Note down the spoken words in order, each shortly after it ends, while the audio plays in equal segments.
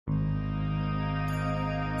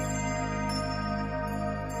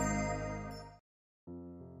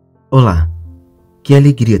Olá, que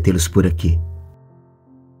alegria tê-los por aqui.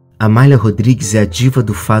 Amália Rodrigues é a diva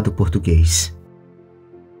do fado português.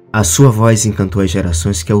 A sua voz encantou as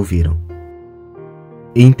gerações que a ouviram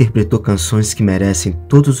e interpretou canções que merecem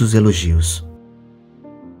todos os elogios.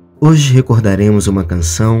 Hoje recordaremos uma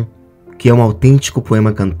canção que é um autêntico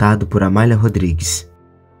poema cantado por Amália Rodrigues.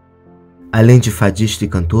 Além de fadista e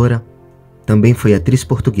cantora, também foi atriz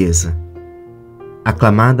portuguesa,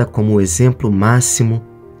 aclamada como o exemplo máximo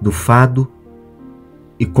do fado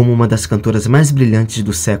e como uma das cantoras mais brilhantes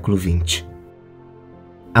do século XX.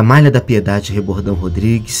 Amália da Piedade Rebordão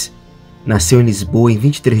Rodrigues nasceu em Lisboa em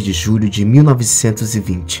 23 de julho de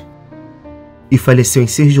 1920 e faleceu em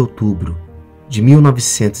 6 de outubro de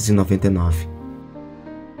 1999.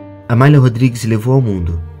 Amália Rodrigues levou ao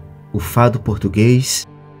mundo o fado português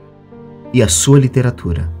e a sua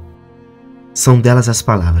literatura. São delas as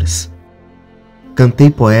palavras: cantei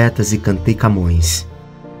poetas e cantei Camões.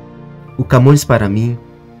 O Camões para mim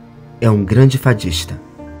é um grande fadista.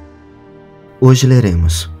 Hoje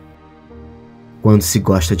leremos Quando se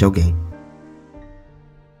gosta de alguém.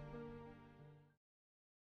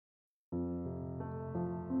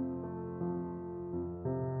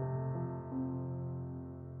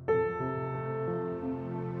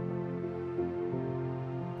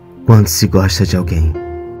 Quando se gosta de alguém,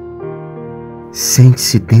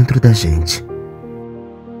 sente-se dentro da gente.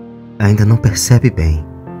 Ainda não percebe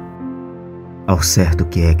bem ao certo o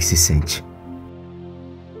que é que se sente.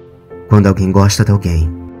 Quando alguém gosta de alguém,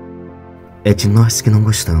 é de nós que não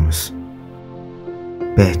gostamos.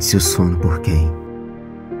 Perde-se o sono por quem,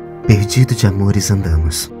 perdido de amores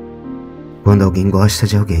andamos. Quando alguém gosta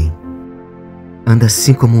de alguém, anda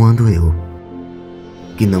assim como ando eu,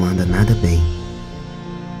 que não anda nada bem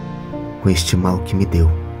com este mal que me deu.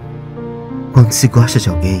 Quando se gosta de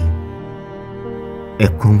alguém, é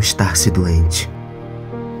como estar-se doente.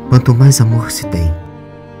 Quanto mais amor se tem,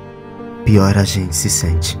 pior a gente se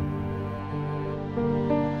sente.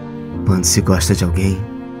 Quando se gosta de alguém,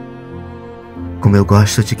 como eu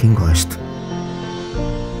gosto de quem gosto,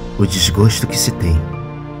 o desgosto que se tem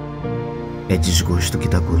é desgosto que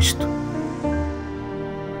dá gosto.